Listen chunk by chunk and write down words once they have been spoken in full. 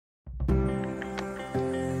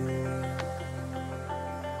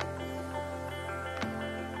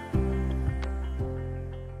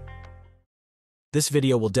This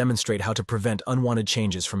video will demonstrate how to prevent unwanted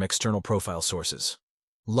changes from external profile sources.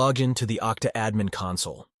 Log in to the Okta Admin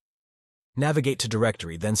Console. Navigate to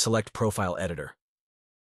Directory, then select Profile Editor.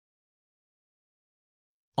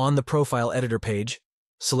 On the Profile Editor page,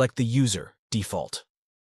 select the User default.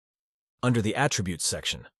 Under the Attributes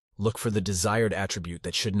section, look for the desired attribute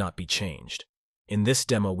that should not be changed. In this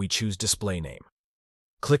demo, we choose Display Name.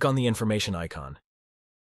 Click on the information icon.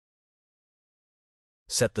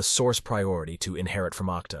 Set the source priority to Inherit from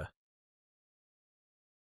Okta.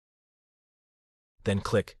 Then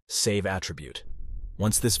click Save Attribute.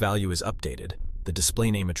 Once this value is updated, the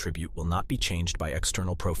display name attribute will not be changed by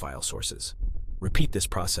external profile sources. Repeat this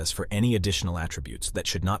process for any additional attributes that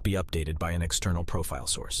should not be updated by an external profile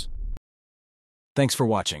source. Thanks for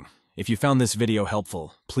watching. If you found this video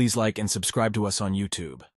helpful, please like and subscribe to us on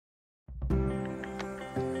YouTube.